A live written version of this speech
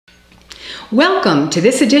Welcome to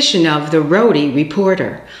this edition of the Rhody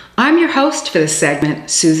Reporter. I'm your host for this segment,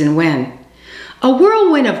 Susan Nguyen. A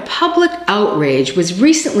whirlwind of public outrage was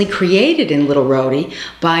recently created in Little Rhody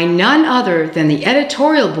by none other than the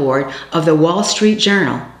editorial board of the Wall Street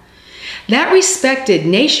Journal. That respected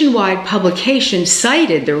nationwide publication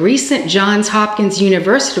cited the recent Johns Hopkins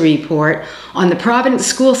University report on the Providence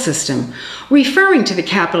school system, referring to the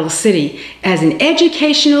capital city as an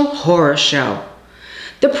educational horror show.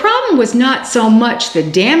 The problem was not so much the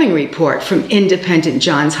damning report from independent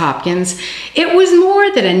Johns Hopkins. It was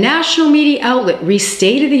more that a national media outlet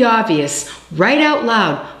restated the obvious right out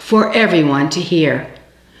loud for everyone to hear.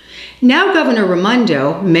 Now Governor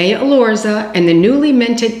Raimondo, Mayor Elorza, and the newly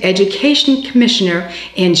minted Education Commissioner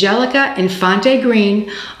Angelica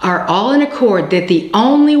Infante-Greene are all in accord that the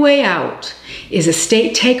only way out is a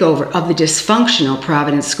state takeover of the dysfunctional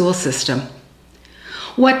Providence school system.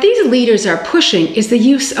 What these leaders are pushing is the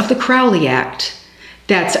use of the Crowley Act.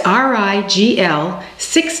 That's RI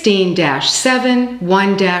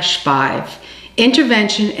 16-7-1-5,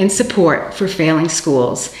 Intervention and Support for Failing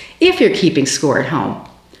Schools, if you're keeping score at home.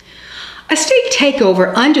 A state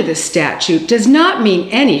takeover under the statute does not mean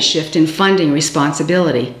any shift in funding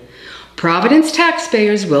responsibility. Providence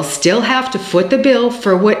taxpayers will still have to foot the bill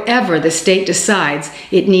for whatever the state decides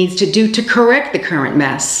it needs to do to correct the current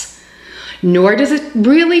mess. Nor does it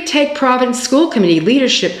really take Providence School Committee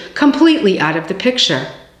leadership completely out of the picture.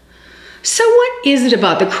 So what is it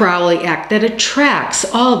about the Crowley Act that attracts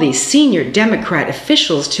all these senior Democrat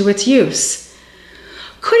officials to its use?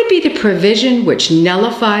 Could it be the provision which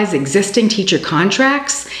nullifies existing teacher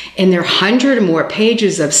contracts and their 100 or more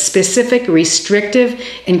pages of specific, restrictive,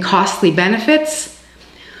 and costly benefits?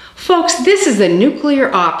 Folks, this is the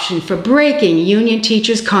nuclear option for breaking union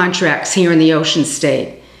teachers' contracts here in the Ocean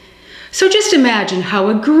State. So just imagine how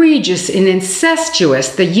egregious and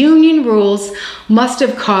incestuous the union rules must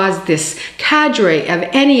have caused this cadre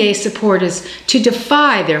of NEA supporters to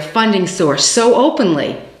defy their funding source so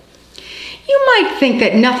openly. You might think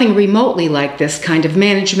that nothing remotely like this kind of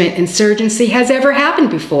management insurgency has ever happened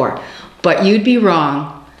before, but you'd be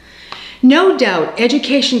wrong. No doubt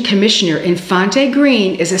Education Commissioner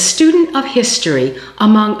Infante-Greene is a student of history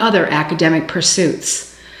among other academic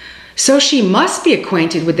pursuits. So she must be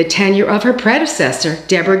acquainted with the tenure of her predecessor,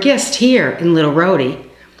 Deborah Gist, here in Little Rhody.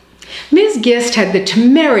 Ms. Gist had the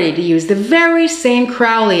temerity to use the very same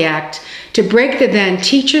Crowley Act to break the then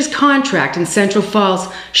teacher's contract in Central Falls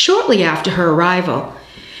shortly after her arrival.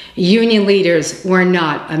 Union leaders were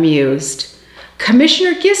not amused.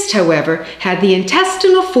 Commissioner Gist, however, had the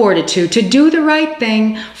intestinal fortitude to do the right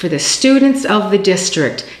thing for the students of the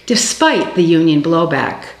district, despite the union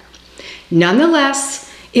blowback.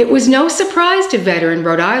 Nonetheless, it was no surprise to veteran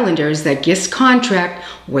Rhode Islanders that Gist's contract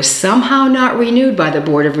was somehow not renewed by the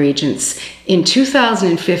Board of Regents in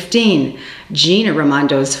 2015, Gina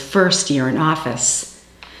Raimondo's first year in office.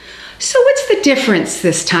 So what's the difference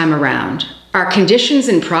this time around? Are conditions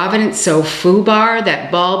in Providence so foobar that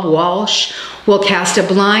Bob Walsh will cast a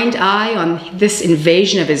blind eye on this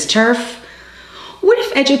invasion of his turf? What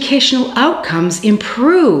if educational outcomes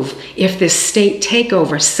improve if this state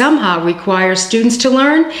takeover somehow requires students to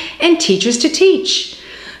learn and teachers to teach?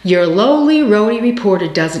 Your lowly Rhody reporter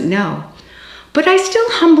doesn't know. But I still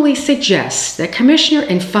humbly suggest that Commissioner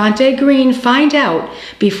Infante-Greene find out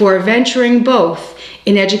before venturing both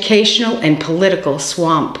in educational and political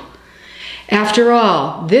swamp. After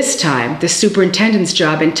all, this time the superintendent's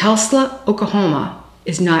job in Tulsa, Oklahoma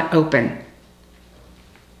is not open.